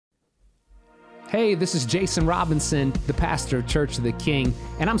Hey, this is Jason Robinson, the pastor of Church of the King,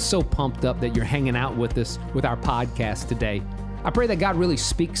 and I'm so pumped up that you're hanging out with us with our podcast today. I pray that God really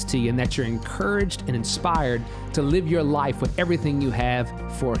speaks to you and that you're encouraged and inspired to live your life with everything you have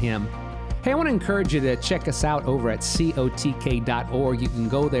for Him. Hey, I want to encourage you to check us out over at cotk.org. You can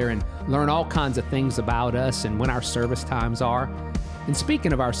go there and learn all kinds of things about us and when our service times are. And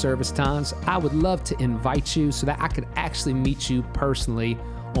speaking of our service times, I would love to invite you so that I could actually meet you personally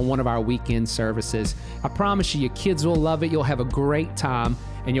on one of our weekend services. I promise you, your kids will love it. You'll have a great time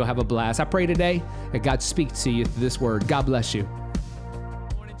and you'll have a blast. I pray today that God speaks to you through this word. God bless you.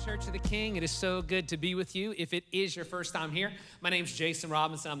 Good morning, Church of the King. It is so good to be with you. If it is your first time here, my name's Jason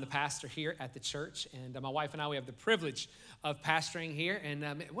Robinson. I'm the pastor here at the church, and my wife and I, we have the privilege of pastoring here.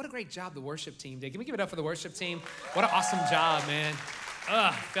 And what a great job the worship team did. Can we give it up for the worship team? What an awesome job, man.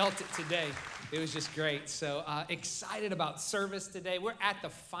 Felt it today. It was just great. So excited about service today. We're at the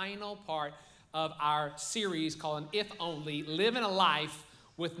final part of our series called If Only, Living a Life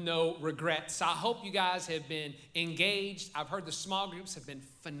with No Regrets. So I hope you guys have been engaged. I've heard the small groups have been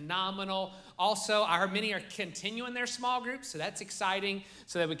phenomenal. Also, I heard many are continuing their small groups, so that's exciting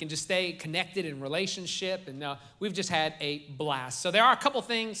so that we can just stay connected in relationship. And we've just had a blast. So there are a couple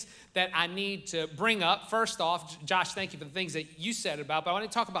things that I need to bring up. First off, Josh, thank you for the things that you said about, but I want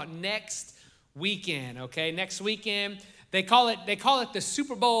to talk about next weekend, okay? Next weekend, they call it the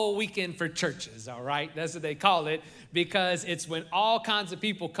Super Bowl weekend for churches, all right? That's what they call it because it's when all kinds of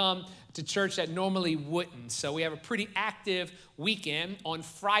people come to church that normally wouldn't. So we have a pretty active weekend. On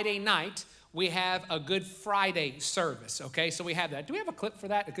Friday night, we have a Good Friday service, okay? So we have that. Do we have a clip for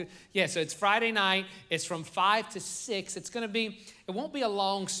that? Yeah, so it's Friday night. It's from 5 to 6. It won't be a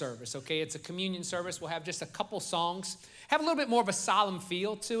long service, okay? It's a communion service. We'll have just a couple songs. Have a little bit more of a solemn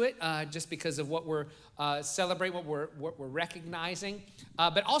feel to it, just because of what we're celebrating, what we're recognizing.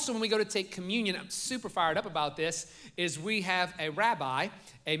 But also when we go to take communion, I'm super fired up about this, is we have a rabbi,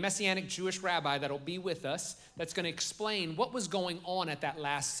 a Messianic Jewish rabbi that'll be with us that's going to explain what was going on at that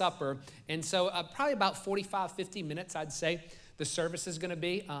Last Supper. And so probably about 45, 50 minutes, I'd say, the service is going to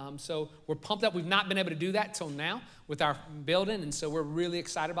be. So we're pumped up. We've not been able to do that till now with our building, and so we're really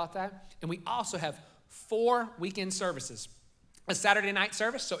excited about that. And we also have 4 weekend services. A Saturday night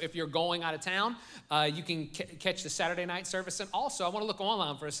service, so if you're going out of town, you can catch the Saturday night service. And also, I want to look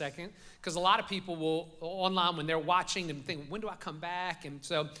online for a second, because a lot of people will, online when they're watching, and think, when do I come back? And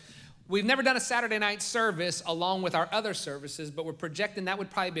so we've never done a Saturday night service along with our other services, but we're projecting that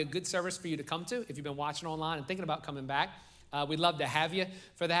would probably be a good service for you to come to if you've been watching online and thinking about coming back. We'd love to have you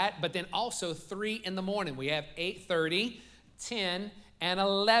for that. But then also 3 in the morning. We have 8:30, 10, and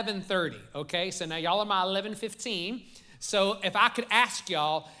 11:30, okay? So now y'all are my 11:15. So if I could ask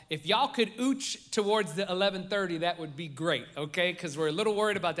y'all, if y'all could ooch towards the 11:30, that would be great, okay? Because we're a little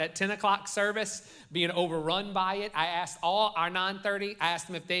worried about that 10 o'clock service being overrun by it. I asked all our 9:30, I asked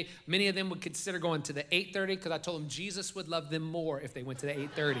them if many of them would consider going to the 8:30, because I told them Jesus would love them more if they went to the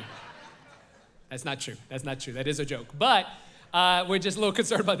 8:30. That's not true. That is a joke. But we're just a little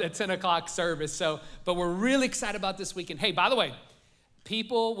concerned about that 10 o'clock service. But we're really excited about this weekend. Hey, by the way,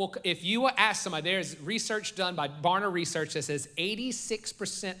 people will, if you will ask somebody, there's research done by Barna Research that says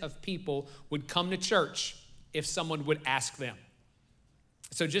 86% of people would come to church if someone would ask them.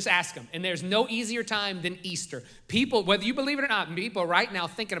 So just ask them. And there's no easier time than Easter. People, whether you believe it or not, people right now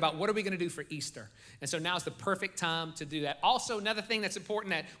thinking about what are we going to do for Easter. And so now is the perfect time to do that. Also, another thing that's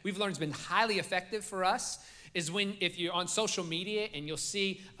important that we've learned has been highly effective for us is if you're on social media and you'll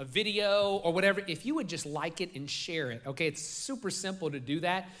see a video or whatever, if you would just like it and share it, okay? It's super simple to do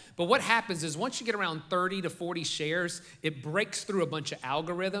that. But what happens is once you get around 30 to 40 shares, it breaks through a bunch of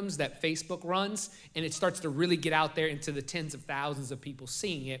algorithms that Facebook runs, and it starts to really get out there into the tens of thousands of people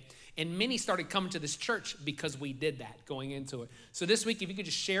seeing it. And many started coming to this church because we did that going into it. So this week, if you could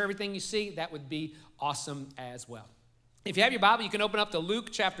just share everything you see, that would be awesome as well. If you have your Bible, you can open up to Luke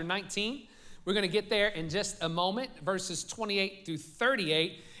chapter 19. We're going to get there in just a moment, verses 28 through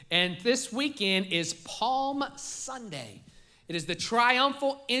 38. And this weekend is Palm Sunday. It is the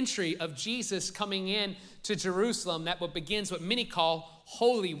triumphal entry of Jesus coming in to Jerusalem that begins what many call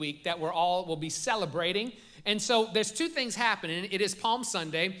Holy Week, that we'll be celebrating. And so there's 2 things happening. It is Palm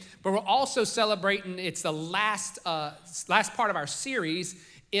Sunday, but we're also celebrating, it's the last part of our series,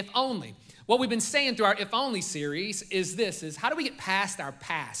 If Only. What we've been saying through our If Only series is how do we get past our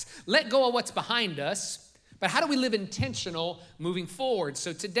past? Let go of what's behind us, but how do we live intentional moving forward?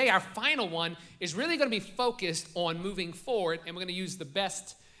 So today, our final one is really going to be focused on moving forward, and we're going to use the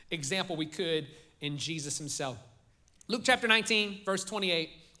best example we could in Jesus himself. Luke chapter 19, verse 28.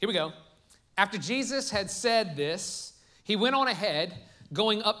 Here we go. After Jesus had said this, he went on ahead,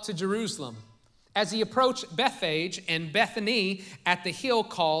 going up to Jerusalem. As he approached Bethphage and Bethany at the hill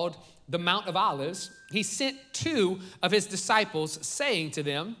called the Mount of Olives, he sent 2 of his disciples, saying to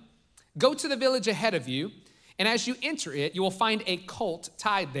them, "Go to the village ahead of you, and as you enter it, you will find a colt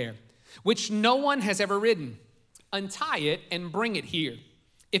tied there, which no one has ever ridden. Untie it and bring it here.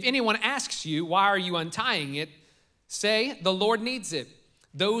 If anyone asks you, 'Why are you untying it?' say, 'The Lord needs it.'"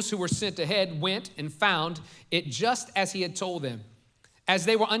 Those who were sent ahead went and found it just as he had told them. As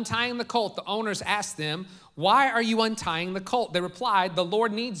they were untying the colt, the owners asked them, "Why are you untying the colt?" They replied, "The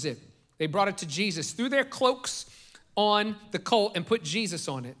Lord needs it." They brought it to Jesus, threw their cloaks on the colt, and put Jesus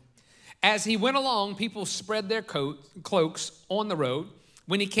on it. As he went along, people spread their cloaks on the road.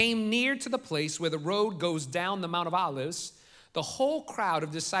 When he came near to the place where the road goes down the Mount of Olives, the whole crowd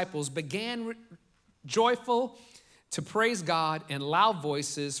of disciples began joyful to praise God in loud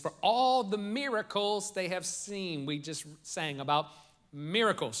voices for all the miracles they have seen. We just sang about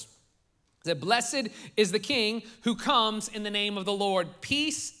miracles. That blessed is the King who comes in the name of the Lord.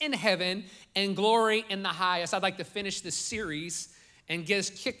 Peace in heaven and glory in the highest. I'd like to finish this series and get us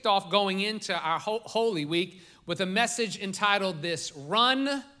kicked off going into our Holy Week with a message entitled this: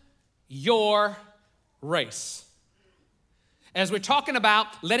 Run Your Race. As we're talking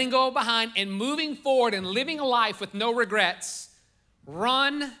about letting go behind and moving forward and living a life with no regrets,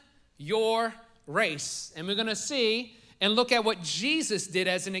 run your race. And we're going to see and look at what Jesus did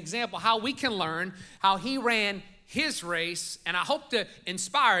as an example, how we can learn how he ran his race. And I hope to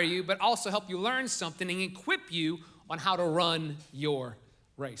inspire you, but also help you learn something and equip you on how to run your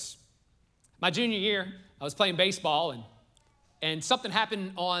race. My junior year, I was playing baseball, and something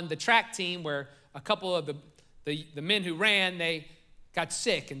happened on the track team where a couple of the men who ran, they got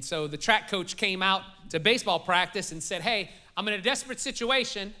sick. And so the track coach came out to baseball practice and said, "Hey, I'm in a desperate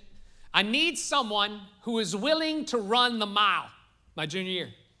situation. I need someone who is willing to run the mile." My junior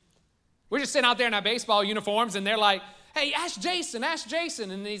year. We're just sitting out there in our baseball uniforms, and they're like, "Hey, ask Jason.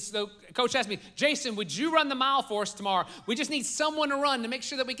 And the coach asked me, "Jason, would you run the mile for us tomorrow? We just need someone to run to make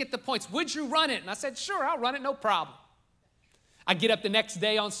sure that we get the points. Would you run it?" And I said, "Sure, I'll run it, no problem." I get up the next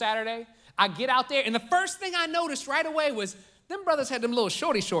day on Saturday. I get out there, and the first thing I noticed right away was them brothers had them little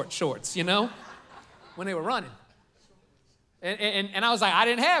shorts, when they were running. And I was like, I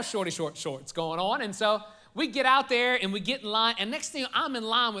didn't have shorts going on. And so we get out there and we get in line. And next thing, I'm in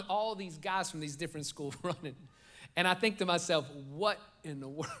line with all these guys from these different schools running. And I think to myself, what in the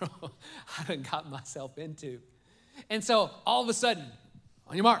world I done got myself into? And so all of a sudden,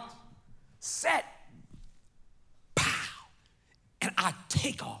 on your mark, set, pow. And I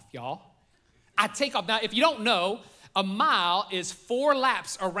take off, y'all. I take off. Now, if you don't know, a mile is 4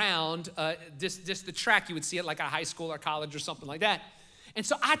 laps around just the track. You would see it like a high school or college or something like that. And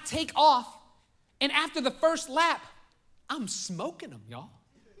so I take off, and after the first lap, I'm smoking them, y'all.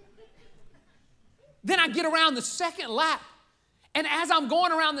 Then I get around the second lap, and as I'm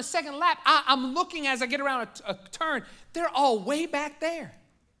going around the second lap, I'm looking as I get around a turn. They're all way back there.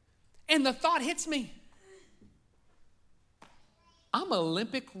 And the thought hits me, I'm an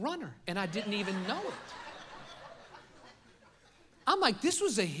Olympic runner, and I didn't even know it. I'm like, this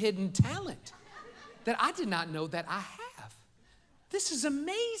was a hidden talent that I did not know that I have. This is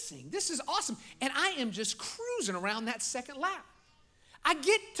amazing. This is awesome. And I am just cruising around that second lap. I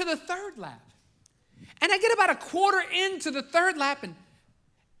get to the third lap, and I get about a quarter into the third lap,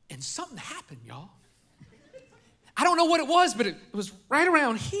 and something happened, y'all. I don't know what it was, but it was right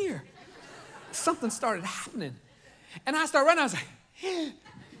around here. Something started happening. And I started running. I was like,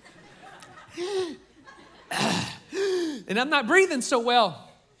 and I'm not breathing so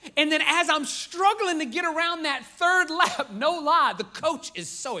well. And then as I'm struggling to get around that third lap, no lie, the coach is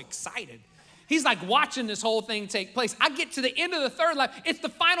so excited. He's like watching this whole thing take place. I get to the end of the third lap. It's the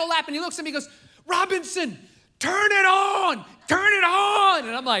final lap, and he looks at me and goes, "Robinson, turn it on. Turn it on."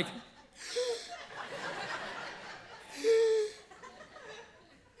 And I'm like,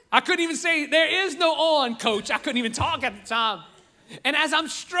 I couldn't even say, "There is no on, coach." I couldn't even talk at the time. And as I'm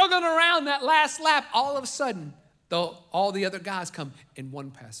struggling around that last lap, all of a sudden, all the other guys come, and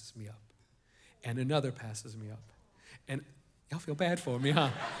one passes me up, and another passes me up. And y'all feel bad for me, huh?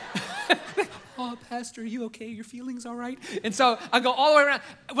 "Oh, Pastor, are you okay? Your feelings all right?" And so I go all the way around.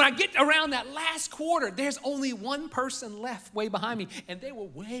 When I get around that last quarter, there's only one person left way behind me, and they were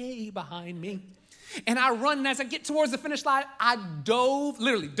way behind me. And I run, and as I get towards the finish line, I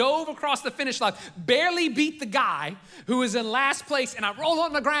literally dove across the finish line, barely beat the guy who was in last place, and I roll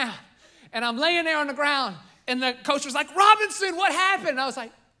on the ground, and I'm laying there on the ground, and the coach was like, "Robinson, what happened?" And I was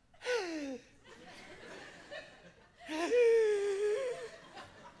like,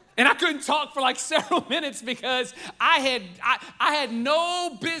 And I couldn't talk for like several minutes because I had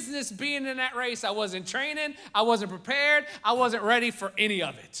no business being in that race. I wasn't training. I wasn't prepared. I wasn't ready for any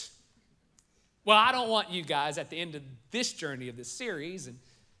of it. Well, I don't want you guys at the end of this journey of this series and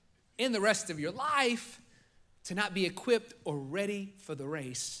in the rest of your life to not be equipped or ready for the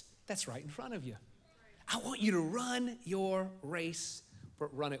race that's right in front of you. I want you to run your race,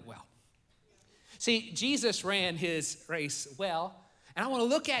 but run it well. See, Jesus ran his race well, and I want to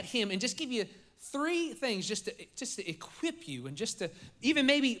look at him and just give you 3 things just to equip you and just to even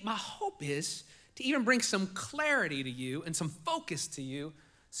maybe my hope is to even bring some clarity to you and some focus to you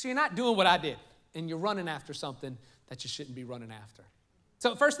so you're not doing what I did and you're running after something that you shouldn't be running after.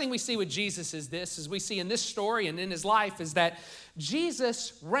 So first thing we see with Jesus is this, as we see in this story and in his life, is that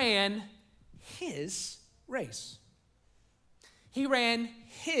Jesus ran his race. He ran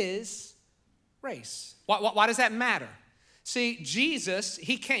his race. Why does that matter? See, Jesus,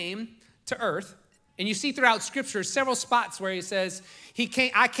 he came to earth, and you see throughout Scripture several spots where he says,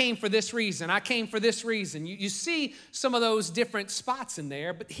 I came for this reason, I came for this reason. You see some of those different spots in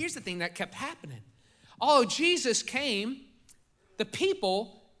there, but here's the thing that kept happening. Although Jesus came, the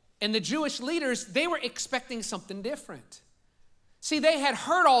people and the Jewish leaders, they were expecting something different. See, they had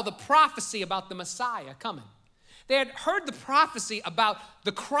heard all the prophecy about the Messiah coming. They had heard the prophecy about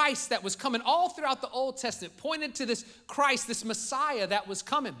the Christ that was coming all throughout the Old Testament, pointed to this Christ, this Messiah that was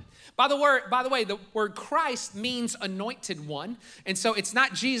coming. By the way, the word Christ means anointed one. And so it's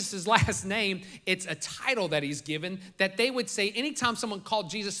not Jesus' last name. It's a title that he's given that they would say anytime someone called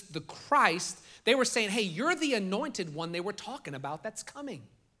Jesus the Christ, they were saying, hey, you're the anointed one they were talking about that's coming.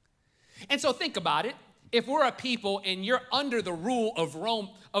 And so think about it. If we're a people and you're under the rule of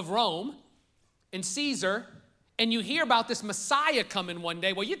Rome and Caesar, and you hear about this Messiah coming one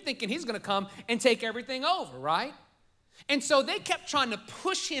day, well, you're thinking he's going to come and take everything over, right? And so they kept trying to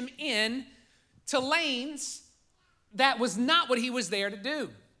push him in to lanes that was not what he was there to do.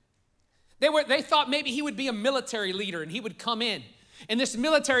 They thought maybe he would be a military leader and he would come in. And this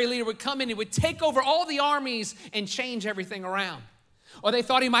military leader would come in and would take over all the armies and change everything around. Or they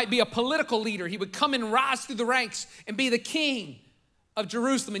thought he might be a political leader. He would come and rise through the ranks and be the king of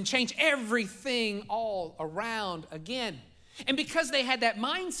Jerusalem and change everything all around again. And because they had that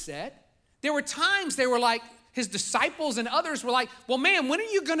mindset, there were times they were like, his disciples and others were like, well, man, when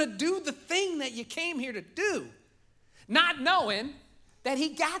are you going to do the thing that you came here to do? Not knowing that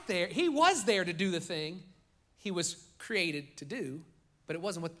he was there to do the thing he was created to do, but it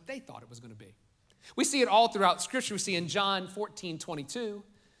wasn't what they thought it was going to be. We see it all throughout Scripture. We see in John 14:22.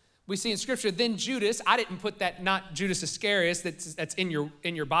 We see in Scripture, then Judas, I didn't put that, not Judas Iscariot, that's in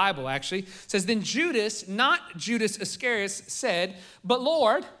your Bible actually. It says, then Judas, not Judas Iscariot, said, but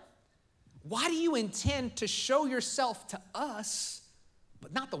Lord, why do you intend to show yourself to us,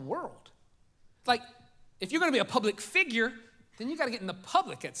 but not the world? Like, if you're going to be a public figure, then you got to get in the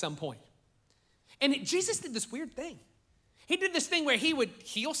public at some point. And Jesus did this weird thing. He did this thing where he would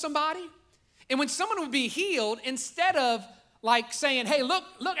heal somebody, and when someone would be healed, instead of like saying, hey, look,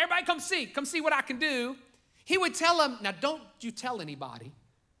 everybody come see what I can do, he would tell them, now don't you tell anybody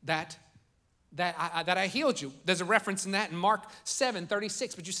that I healed you. There's a reference in that in Mark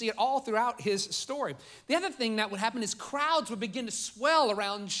 7:36, but you see it all throughout his story. The other thing that would happen is crowds would begin to swell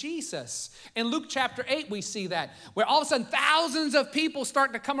around Jesus. In Luke chapter 8, we see that, where all of a sudden thousands of people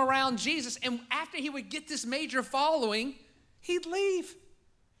start to come around Jesus, and after he would get this major following, he'd leave.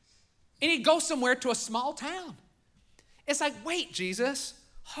 And he'd go somewhere to a small town. It's like, wait, Jesus,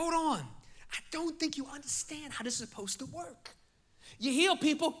 hold on. I don't think you understand how this is supposed to work. You heal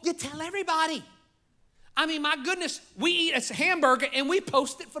people, you tell everybody. I mean, my goodness, we eat a hamburger and we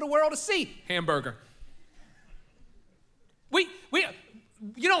post it for the world to see. Hamburger.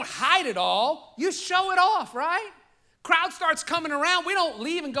 You don't hide it all. You show it off, right? Crowd starts coming around. We don't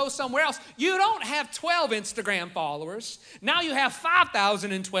leave and go somewhere else. You don't have 12 Instagram followers. Now you have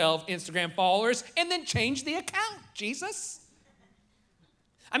 5,012 Instagram followers, and then change the account, Jesus.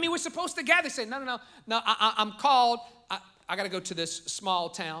 I mean, we're supposed to gather, say, no, I'm called. I got to go to this small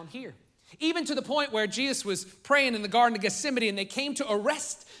town here. Even to the point where Jesus was praying in the Garden of Gethsemane, and they came to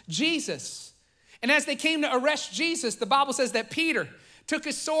arrest Jesus. And as they came to arrest Jesus, the Bible says that Peter took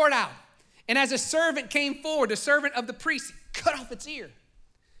his sword out. And as a servant came forward, a servant of the priest, cut off its ear.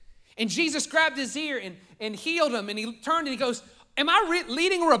 And Jesus grabbed his ear and healed him. And he turned and he goes, am I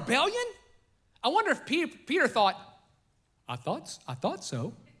leading a rebellion? I wonder if Peter thought, I thought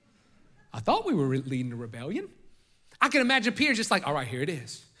so. I thought we were leading a rebellion. I can imagine Peter just like, all right, here it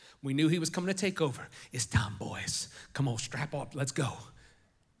is. We knew he was coming to take over. It's time, boys. Come on, strap up. Let's go.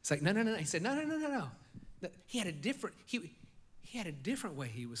 It's like, no. He said, no. He had a different, he had a different way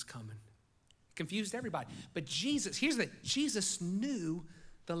he was coming. Confused everybody. But Jesus, here's the thing, Jesus knew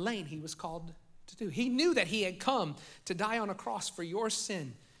the lane he was called to do. He knew that he had come to die on a cross for your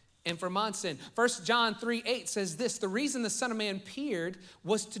sin and for my sin. 1 John 3:8 says this, the reason the Son of Man appeared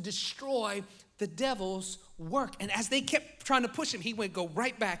was to destroy the devil's work. And as they kept trying to push him, he would go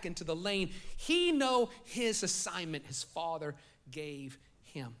right back into the lane. He knew his assignment his Father gave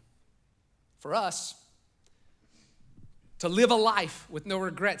him. For us, to live a life with no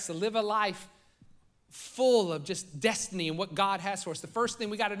regrets, to live a life full of just destiny and what God has for us. The first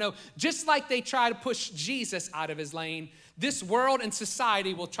thing we got to know, just like they try to push Jesus out of his lane, this world and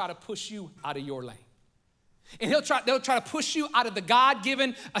society will try to push you out of your lane. And they'll try to push you out of the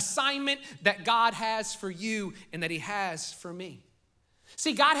God-given assignment that God has for you and that he has for me.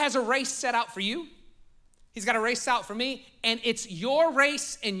 See, God has a race set out for you. He's got a race out for me, and it's your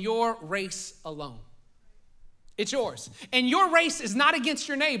race and your race alone. It's yours. And your race is not against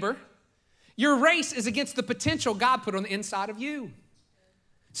your neighbor. Your race is against the potential God put on the inside of you.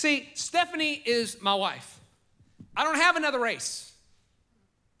 See, Stephanie is my wife. I don't have another race.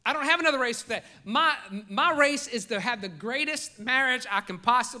 I don't have another race for that. My race is to have the greatest marriage I can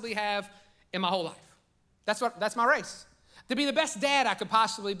possibly have in my whole life. That's my race. To be the best dad I could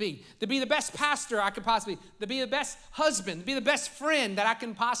possibly be. To be the best pastor I could possibly be. To be the best husband. To be the best friend that I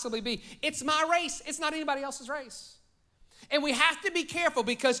can possibly be. It's my race. It's not anybody else's race. And we have to be careful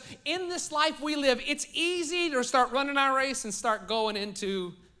because in this life we live, it's easy to start running our race and start going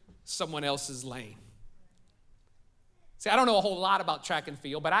into someone else's lane. See, I don't know a whole lot about track and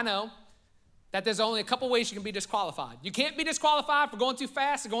field, but I know that there's only a couple ways you can be disqualified. You can't be disqualified for going too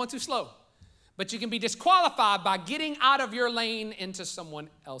fast or going too slow, but you can be disqualified by getting out of your lane into someone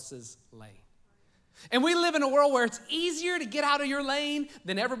else's lane. And we live in a world where it's easier to get out of your lane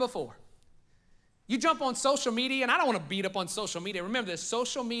than ever before. You jump on social media, and I don't want to beat up on social media. Remember this,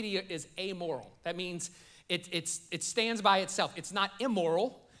 social media is amoral. That means it stands by itself. It's not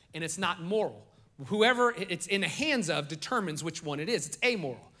immoral, and it's not moral. Whoever it's in the hands of determines which one it is. It's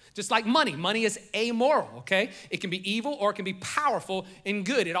amoral. Just like money. Money is amoral, okay? It can be evil or it can be powerful and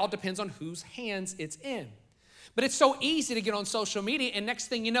good. It all depends on whose hands it's in. But it's so easy to get on social media, and next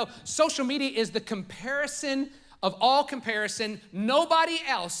thing you know, social media is the comparison of all comparison. Nobody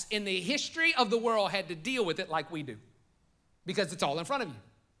else in the history of the world had to deal with it like we do because it's all in front of you.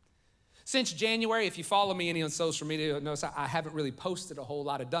 Since January, if you follow me any on social media, you'll notice I haven't really posted a whole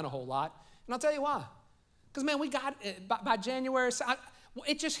lot or done a whole lot. And I'll tell you why. Because, man, we got by January,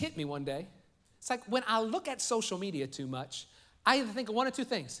 it just hit me one day. It's like when I look at social media too much, I either think of one or two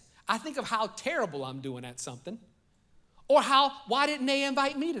things. I think of how terrible I'm doing at something, or why didn't they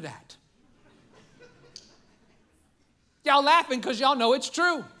invite me to that? Y'all laughing because y'all know it's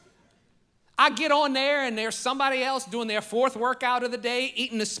true. I get on there and there's somebody else doing their fourth workout of the day,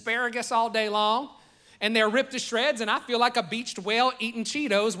 eating asparagus all day long, and they're ripped to shreds, and I feel like a beached whale eating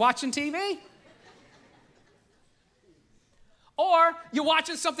Cheetos watching TV. Or you're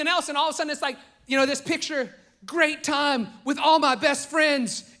watching something else, and all of a sudden it's like, this picture, great time with all my best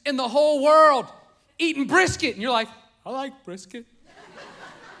friends in the whole world, eating brisket. And you're like, I like brisket.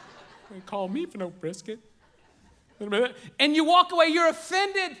 They call me for no brisket. And you walk away, you're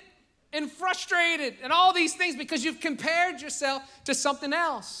offended and frustrated and all these things because you've compared yourself to something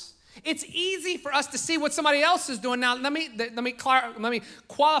else. It's easy for us to see what somebody else is doing. Now, let me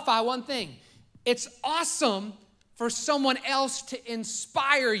qualify one thing. It's awesome for someone else to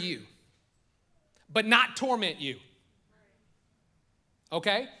inspire you, but not torment you.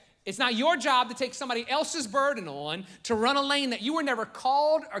 Okay? It's not your job to take somebody else's burden on to run a lane that you were never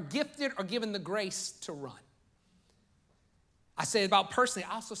called or gifted or given the grace to run. I say it about personally.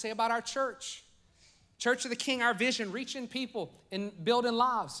 I also say about our church. Church of the King, our vision, reaching people and building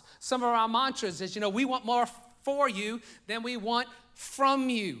lives. Some of our mantras is, we want more for you than we want from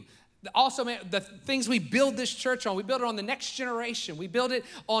you. Also, man, the things we build this church on, we build it on the next generation. We build it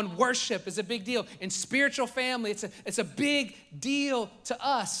on worship is a big deal. And spiritual family, it's a big deal to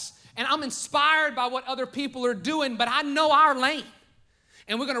us. And I'm inspired by what other people are doing, but I know our lane.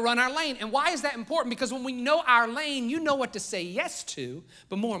 And we're going to run our lane. And why is that important? Because when we know our lane, you know what to say yes to,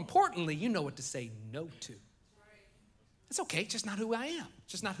 but more importantly, you know what to say no to. It's okay, it's just not who I am.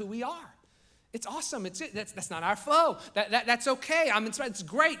 It's just not who we are. It's awesome. That's not our flow. That's okay. It's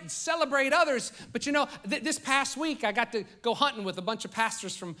great. Celebrate others. But this past week, I got to go hunting with a bunch of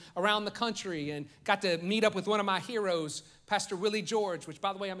pastors from around the country and got to meet up with one of my heroes, Pastor Willie George, which,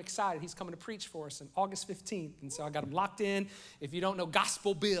 by the way, I'm excited. He's coming to preach for us on August 15th. And so I got him locked in. If you don't know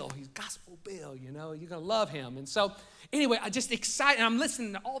Gospel Bill, he's Gospel Bill, you know. You're going to love him. And so anyway, I just excited. I'm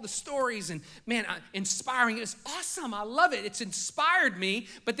listening to all the stories. And, man, inspiring. It's awesome. I love it. It's inspired me.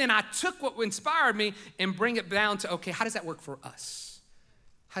 But then I took what inspired me and bring it down to, okay, how does that work for us?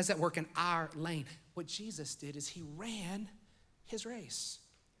 How does that work in our lane? What Jesus did is he ran his race.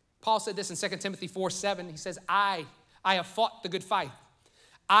 Paul said this in 2 Timothy 4:7. He says, I have fought the good fight.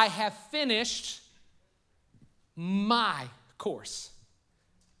 I have finished my course.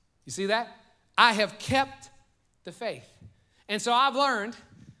 You see that? I have kept the faith. And so I've learned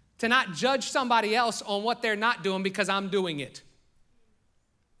to not judge somebody else on what they're not doing because I'm doing it.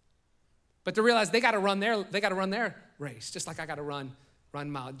 But to realize they got to run their race, just like I got to run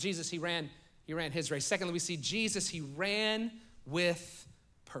mine. Jesus, he ran his race. Secondly, we see Jesus, he ran with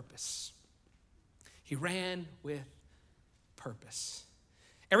purpose. He ran with purpose.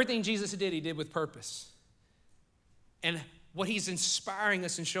 Everything Jesus did, he did with purpose. And what he's inspiring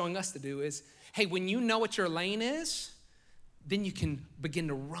us and showing us to do is, hey, when you know what your lane is, then you can begin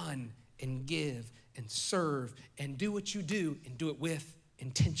to run and give and serve and do what you do and do it with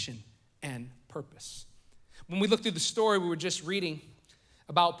intention and purpose. When we look through the story we were just reading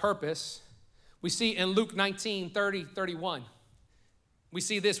about purpose, we see in Luke 19:30-31, we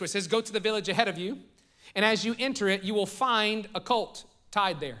see this where it says, go to the village ahead of you, and as you enter it, you will find a colt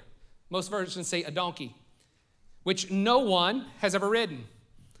tied there. Most versions say a donkey, which no one has ever ridden.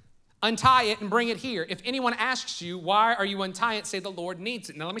 Untie it and bring it here. If anyone asks you, why are you untying it? Say the Lord needs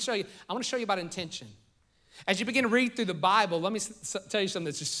it. Now let me show you. I want to show you about intention. As you begin to read through the Bible, let me tell you something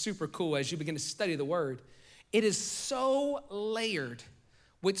that's just super cool as you begin to study the word. It is so layered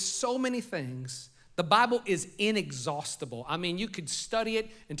with so many things. The Bible is inexhaustible. I mean, you could study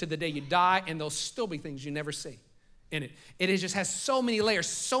it until the day you die, and there'll still be things you never see in it. It just has so many layers,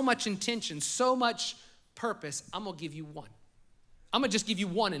 so much intention, so much purpose. I'm going to give you one. I'm going to just give you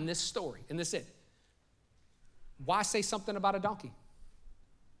one in this story, and this is it. Why say something about a donkey?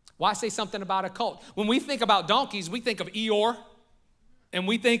 Why say something about a colt? When we think about donkeys, we think of Eeyore, and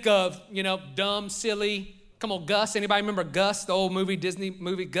we think of, dumb, silly. Come on, Gus. Anybody remember Gus, the old Disney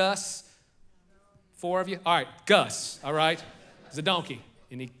movie Gus? 4 of you? All right, Gus, all right? He's a donkey,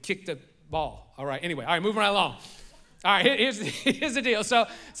 and he kicked a ball. All right, anyway, all right, moving right along. All right, here's the deal. So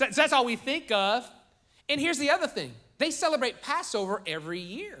that's all we think of. And here's the other thing. They celebrate Passover every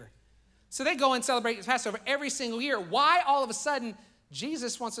year. So they go and celebrate Passover every single year. Why all of a sudden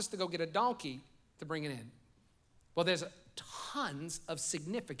Jesus wants us to go get a donkey to bring it in? Well, there's tons of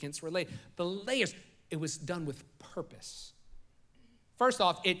significance related. The layers, it was done with purpose. First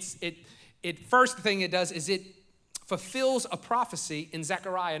off, first thing it does is it fulfills a prophecy in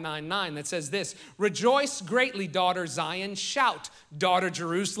Zechariah 9:9 that says this: rejoice greatly, daughter Zion. Shout, daughter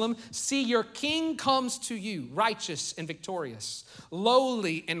Jerusalem. See, your king comes to you, righteous and victorious,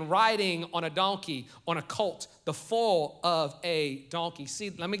 lowly and riding on a donkey, on a colt, the foal of a donkey. See,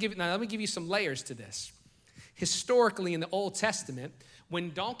 let me give you some layers to this. Historically, in the Old Testament,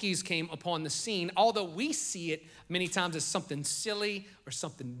 when donkeys came upon the scene, although we see it many times as something silly or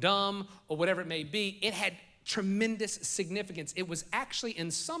something dumb or whatever it may be, it had tremendous significance. It was actually, in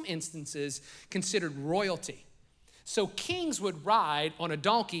some instances, considered royalty. So kings would ride on a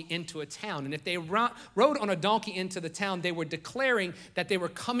donkey into a town, and if they rode on a donkey into the town, they were declaring that they were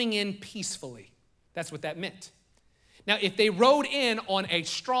coming in peacefully. That's what that meant. Now, if they rode in on a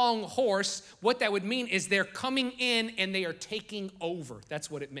strong horse, what that would mean is they're coming in and they are taking over.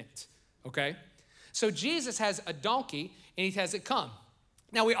 That's what it meant, okay? So Jesus has a donkey, and he has it come.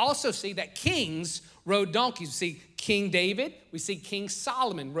 Now, we also see that kings rode donkeys. We see King David. We see King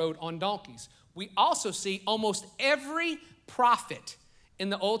Solomon rode on donkeys. We also see almost every prophet in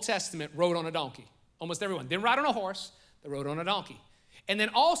the Old Testament rode on a donkey. Almost everyone. Didn't ride on a horse. They rode on a donkey. And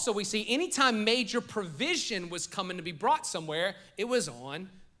then also we see anytime major provision was coming to be brought somewhere, it was on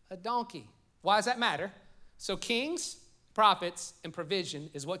a donkey. Why does that matter? So kings, prophets, and provision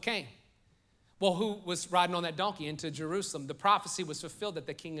is what came. Well, who was riding on that donkey into Jerusalem? The prophecy was fulfilled that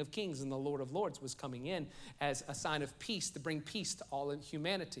the King of Kings and the Lord of Lords was coming in as a sign of peace, to bring peace to all in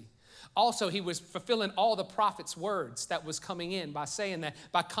humanity. Also, he was fulfilling all the prophets' words that was coming in by saying that,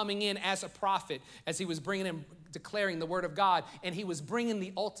 by coming in as a prophet, as he was bringing in, declaring the word of God, and he was bringing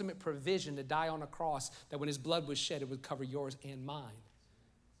the ultimate provision to die on a cross, that when his blood was shed, it would cover yours and mine.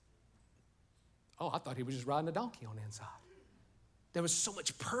 Oh, I thought he was just riding a donkey on the inside. There was so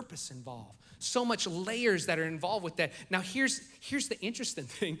much purpose involved, so much layers that are involved with that. Now, here's the interesting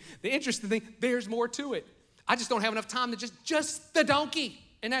thing. The interesting thing, there's more to it. I just don't have enough time to just the donkey,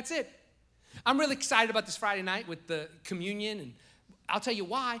 and that's it. I'm really excited about this Friday night with the communion, and I'll tell you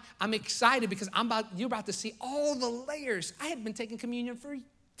why. I'm excited because you're about to see all the layers. I had been taking communion for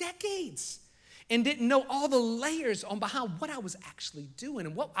decades and didn't know all the layers on behind what I was actually doing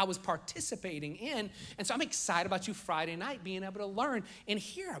and what I was participating in. And so I'm excited about you Friday night being able to learn and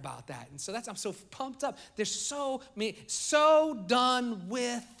hear about that. And so I'm so pumped up. There's so done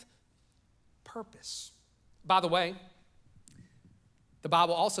with purpose. By the way, the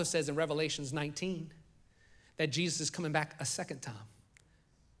Bible also says in Revelations 19 that Jesus is coming back a second time.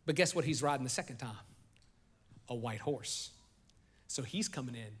 But guess what he's riding the second time? A white horse. So he's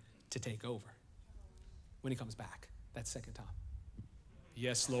coming in to take over when he comes back that second time.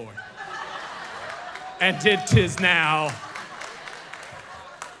 Yes, Lord. And it is now.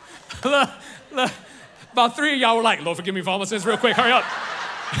 Look, about 3 of y'all were like, Lord, forgive me for all my sins real quick, hurry up.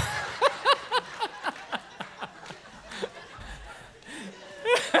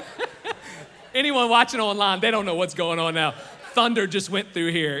 Anyone watching online, they don't know what's going on now. Thunder just went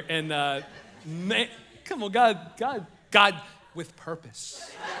through here, and man, come on, God with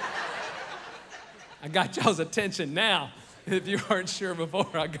purpose. I got y'all's attention now. If you weren't sure before,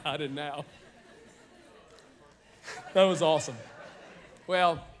 I got it now. That was awesome.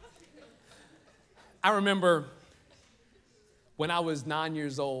 Well, I remember when I was 9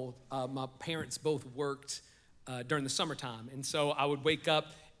 years old, my parents both worked during the summertime, and so I would wake up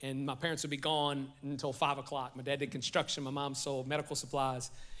and my parents would be gone until 5 o'clock. My dad did construction, my mom sold medical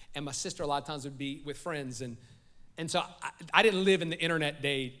supplies, and my sister a lot of times would be with friends. And so I didn't live in the internet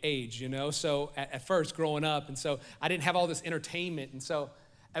age, so at first growing up. And so I didn't have all this entertainment.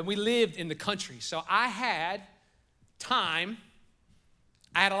 And we lived in the country. So I had time,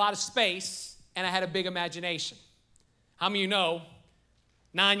 I had a lot of space, and I had a big imagination. How many of you know,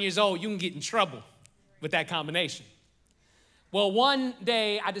 9 years old, you can get in trouble with that combination? Well, one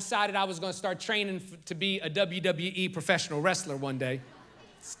day I decided I was going to start training to be a WWE professional wrestler one day.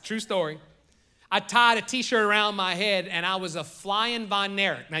 It's a true story. I tied a t-shirt around my head and I was a flying Von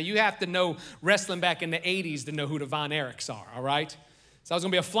Erich. Now you have to know wrestling back in the 80s to know who the Von Erichs are, all right? So I was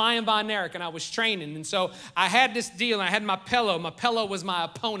going to be a flying Von Erich and I was training. And so I had this deal and I had my pillow. My pillow was my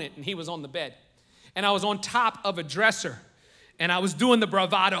opponent and he was on the bed. And I was on top of a dresser and I was doing the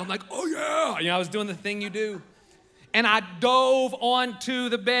bravado. I'm like, oh yeah. I was doing the thing you do. And I dove onto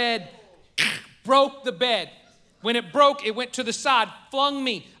the bed, broke the bed. When it broke, it went to the side, flung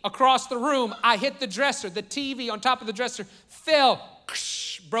me across the room. I hit the dresser. The TV on top of the dresser fell,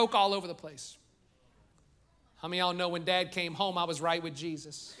 broke all over the place. How many of y'all know when Dad came home, I was right with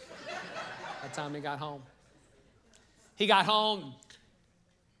Jesus? That time he got home. He got home,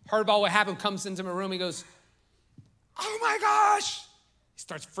 heard about what happened, comes into my room. He goes, oh my gosh. He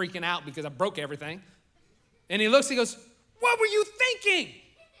starts freaking out because I broke everything. And he looks, he goes, what were you thinking?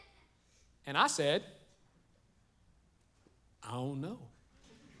 And I said, I don't know.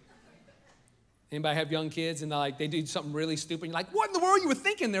 Anybody have young kids and they do something really stupid? And you're like, what in the world you were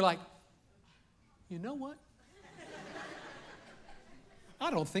thinking? They're like, you know what? I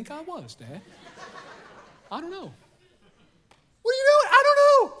don't think I was, Dad. I don't know. What are you doing? I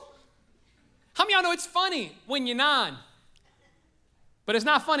don't know. How many of y'all know it's funny when you're 9, but it's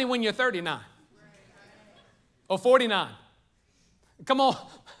not funny when you're 39? Or 49. Come on.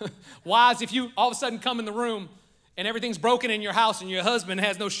 Wives, if you all of a sudden come in the room and everything's broken in your house and your husband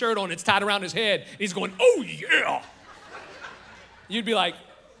has no shirt on, it's tied around his head, he's going, oh yeah. You'd be like,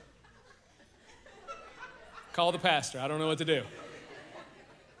 call the pastor, I don't know what to do.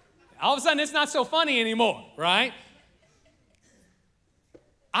 All of a sudden it's not so funny anymore, right?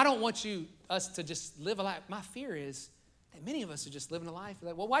 I don't want us to just live a life. My fear is that many of us are just living a life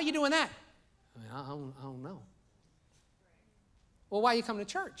like, well, why are you doing that? I don't know. Well, why are you coming to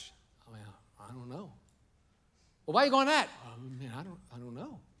church? I don't know. Well, why are you going to that? I don't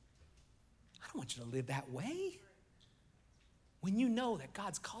know. I don't want you to live that way. When you know that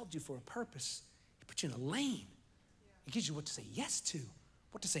God's called you for a purpose, He puts you in a lane. It gives you what to say yes to,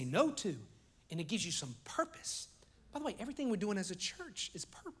 what to say no to, and it gives you some purpose. By the way, everything we're doing as a church is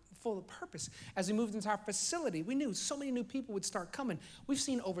full of purpose. As we moved into our facility, we knew so many new people would start coming. We've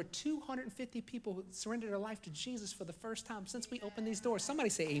seen over 250 people who surrendered their life to Jesus for the first time since we opened these doors. Somebody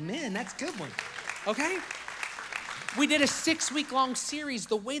say amen. That's a good one. Okay? We did a 6-week-long series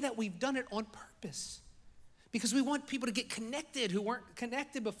the way that we've done it on purpose. Because we want people to get connected who weren't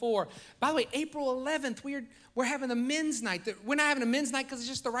connected before. By the way, April 11th, we're having a men's night. We're not having a men's night because it's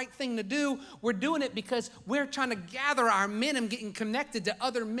just the right thing to do. We're doing it because we're trying to gather our men and getting connected to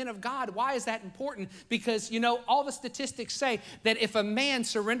other men of God. Why is that important? Because, all the statistics say that if a man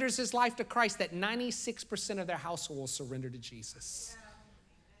surrenders his life to Christ, that 96% of their household will surrender to Jesus.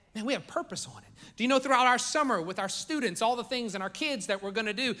 Man, we have purpose on it. Do you know throughout our summer with our students, all the things and our kids that we're going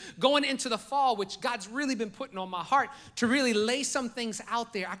to do, going into the fall, which God's really been putting on my heart to really lay some things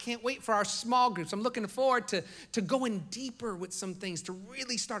out there. I can't wait for our small groups. I'm looking forward to going deeper with some things, to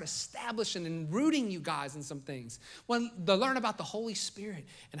really start establishing and rooting you guys in some things. To learn about the Holy Spirit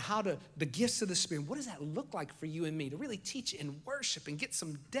and the gifts of the Spirit. What does that look like for you and me? To really teach it in worship and get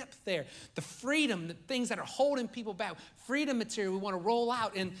some depth there. The freedom, the things that are holding people back. Freedom material we want to roll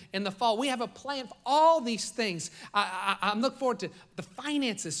out in the fall. We have a plan for all these things. I'm looking forward to the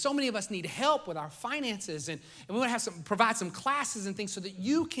finances. So many of us need help with our finances, and we want to provide some classes and things so that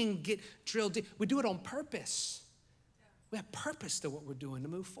you can get drilled deep. We do it on purpose. We have purpose to what we're doing to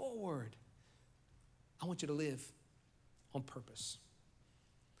move forward. I want you to live on purpose.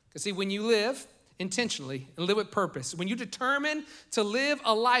 Because see, when you live intentionally and live with purpose, when you determine to live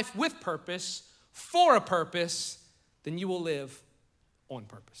a life with purpose, for a purpose, then you will live on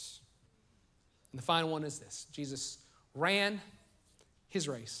purpose. And the final one is this. Jesus ran his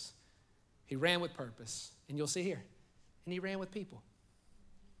race. He ran with purpose. And you'll see here. And he ran with people.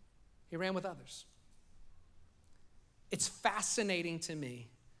 He ran with others. It's fascinating to me.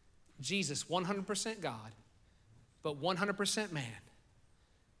 Jesus, 100% God, but 100% man.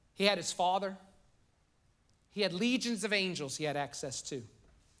 He had his Father. He had legions of angels he had access to.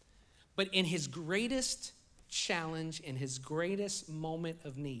 But in his greatest challenge, in his greatest moment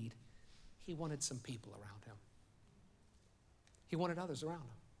of need, he wanted some people around him. He wanted others around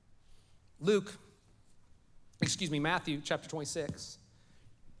him. Matthew chapter 26.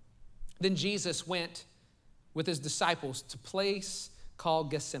 Then Jesus went with his disciples to a place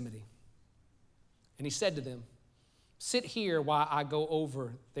called Gethsemane. And he said to them, "Sit here while I go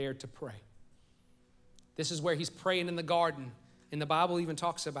over there to pray." This is where he's praying in the garden. And the Bible even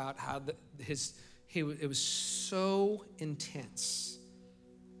talks about how it was so intense.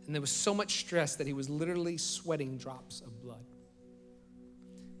 And there was so much stress that he was literally sweating drops of blood.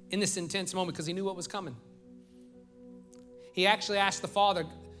 In this intense moment, because he knew what was coming. He actually asked the Father,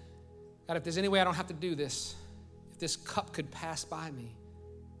 God, if there's any way I don't have to do this, if this cup could pass by me,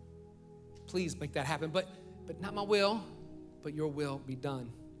 please make that happen. But not my will, but your will be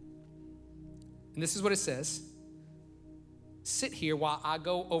done. And this is what it says. Sit here while I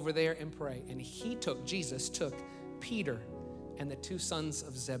go over there and pray. And Jesus took Peter and the two sons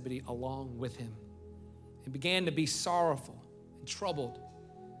of Zebedee along with him and began to be sorrowful and troubled.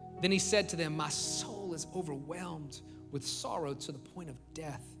 Then he said to them, my soul is overwhelmed with sorrow to the point of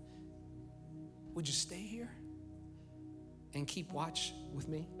death. Would you stay here and keep watch with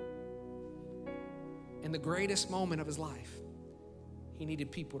me? In the greatest moment of his life, he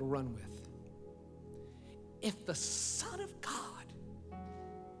needed people to run with. If the Son of God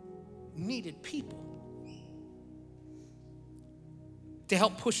needed people to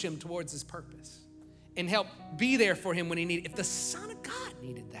help push him towards his purpose and help be there for him when he needed, if the Son of God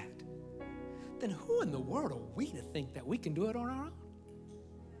needed that, then who in the world are we to think that we can do it on our own?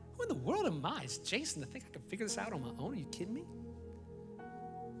 Who in the world am I? Is Jason to think I can figure this out on my own? Are you kidding me?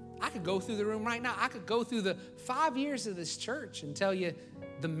 I could go through the room right now. I could go through the 5 years of this church and tell you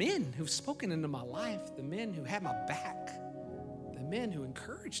the men who've spoken into my life, the men who had my back, the men who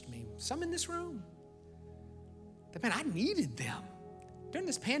encouraged me, some in this room. Man, I needed them. During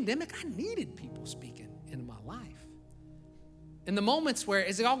this pandemic, I needed people speaking into my life. In the moments where,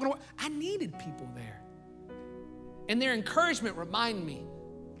 is it all going to work? I needed people there. And their encouragement reminded me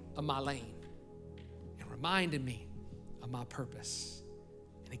of my lane. It reminded me of my purpose.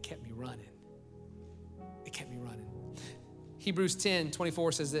 And it kept me running. It kept me running. Hebrews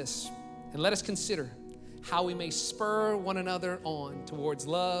 10:24 says this, and let us consider how we may spur one another on towards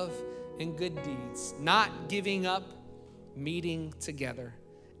love and good deeds, not giving up meeting together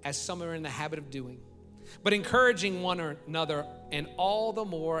as some are in the habit of doing, but encouraging one another, and all the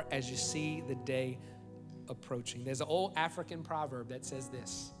more as you see the day approaching. There's an old African proverb that says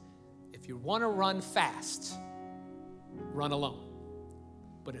this, if you want to run fast, run alone.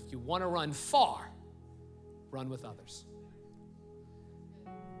 But if you want to run far, run with others.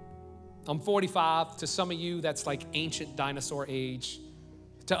 I'm 45. To some of you, that's like ancient dinosaur age.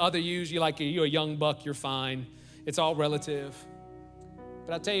 To other yous, you're a young buck, you're fine. It's all relative.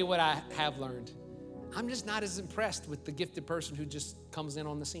 But I'll tell you what I have learned. I'm just not as impressed with the gifted person who just comes in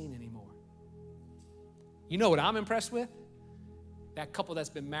on the scene anymore. You know what I'm impressed with? That couple that's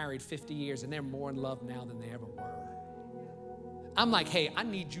been married 50 years and they're more in love now than they ever were. I'm like, hey, I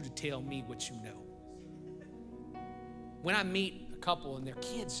need you to tell me what you know. When I meet a couple and their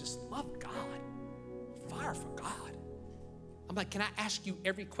kids just love God, fire for God, I'm like, can I ask you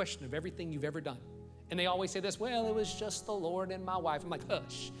every question of everything you've ever done? And they always say this, well, it was just the Lord and my wife. I'm like,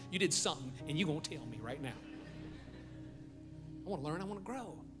 hush, you did something, and you're going to tell me right now. I want to learn. I want to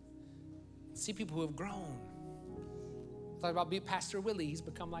grow. See people who have grown. I thought about Pastor Willie. He's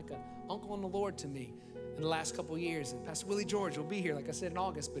become like an uncle in the Lord to me in the last couple of years. And Pastor Willie George will be here, like I said, in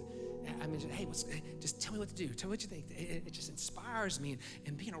August. But I mentioned, hey, just tell me what to do. Tell me what you think. It just inspires me.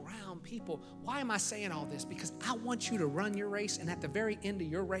 And being around people. Why am I saying all this? Because I want you to run your race. And at the very end of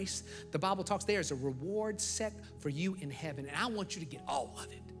your race, the Bible talks there's a reward set for you in heaven. And I want you to get all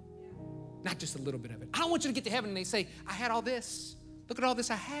of it. Not just a little bit of it. I don't want you to get to heaven and they say, I had all this. Look at all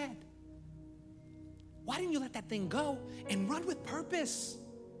this I had. Why didn't you let that thing go and run with purpose?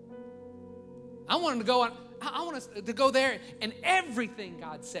 I want to go on. I want us to go there and everything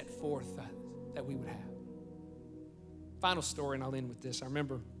God set forth that we would have. Final story, and I'll end with this. I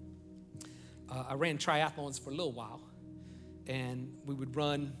remember I ran triathlons for a little while, and we would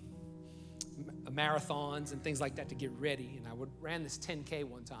run marathons and things like that to get ready. And I ran this 10K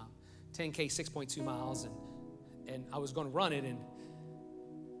one time, 10K, 6.2 miles, and I was going to run it, and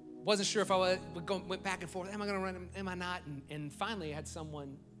wasn't sure if I went back and forth. Am I going to run? Am I not? And finally, I had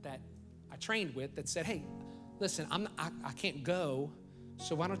someone that I trained with that said, hey, listen, I can't go,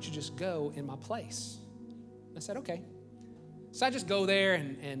 so why don't you just go in my place? I said, okay. So I just go there,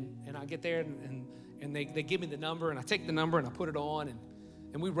 and I get there, and they give me the number, and I take the number, and I put it on,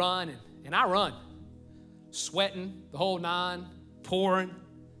 and we run, and I run, sweating, the whole nine, pouring,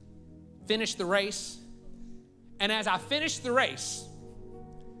 finish the race. And as I finished the race,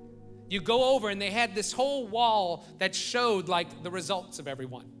 you go over and they had this whole wall that showed like the results of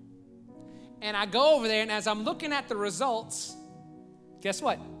everyone. And I go over there, and as I'm looking at the results, guess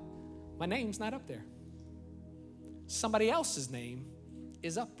what? My name's not up there. Somebody else's name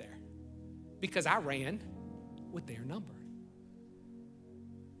is up there because I ran with their number.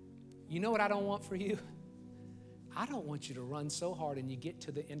 You know what I don't want for you? I don't want you to run so hard and you get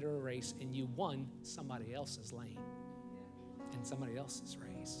to the end of a race and you won somebody else's lane and somebody else's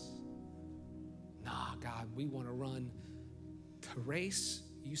race. Nah, God, we want to run the race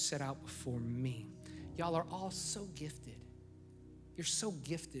you set out before me. Y'all are all so gifted. You're so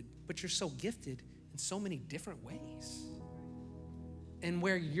gifted, but you're so gifted in so many different ways. And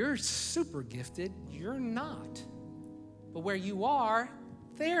where you're super gifted, you're not. But where you are,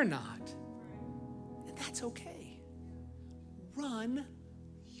 they're not. And that's okay. Run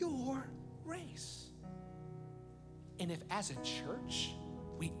your race. And if as a church,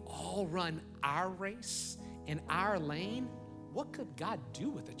 we all run our race in our lane, what could God do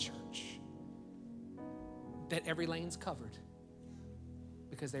with a church that every lane's covered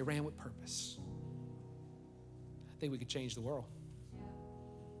because they ran with purpose? I think we could change the world.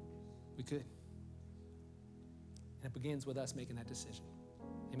 We could. And it begins with us making that decision.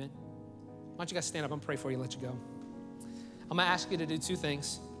 Amen? Why don't you guys stand up? I'm going to pray for you and let you go. I'm going to ask you to do two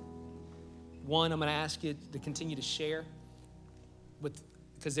things. One, I'm going to ask you to continue to share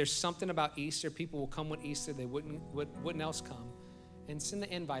because there's something about Easter. People will come with Easter. They wouldn't else come. And send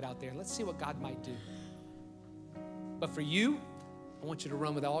the invite out there. Let's see what God might do. But for you, I want you to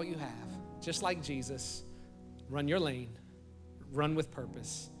run with all you have. Just like Jesus, run your lane, run with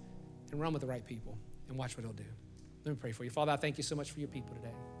purpose, and run with the right people. And watch what he'll do. Let me pray for you. Father, I thank you so much for your people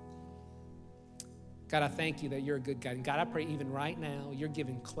today. God, I thank you that you're a good God. And God, I pray even right now, you're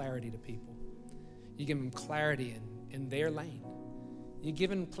giving clarity to people. You're giving them clarity in their lane. You're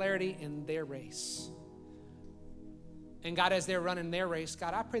giving clarity in their race. And God, as they're running their race,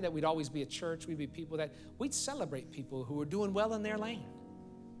 God, I pray that we'd always be a church. We'd be people that we'd celebrate people who are doing well in their lane.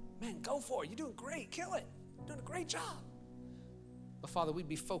 Man, go for it. You're doing great. Kill it. You're doing a great job. But Father, we'd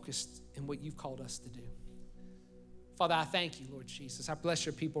be focused in what you've called us to do. Father, I thank you, Lord Jesus. I bless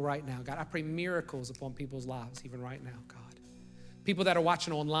your people right now. God, I pray miracles upon people's lives even right now, God. People that are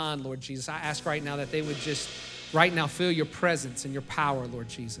watching online, Lord Jesus, I ask right now that they would just right now feel your presence and your power, Lord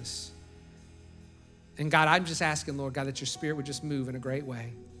Jesus. And God, I'm just asking, Lord God, that your spirit would just move in a great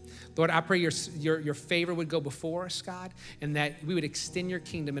way. Lord, I pray your favor would go before us, God, and that we would extend your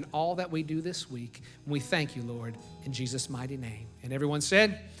kingdom in all that we do this week. And we thank you, Lord, in Jesus' mighty name. And everyone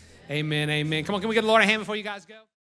said, amen, amen. Come on, can we give the Lord a hand before you guys go?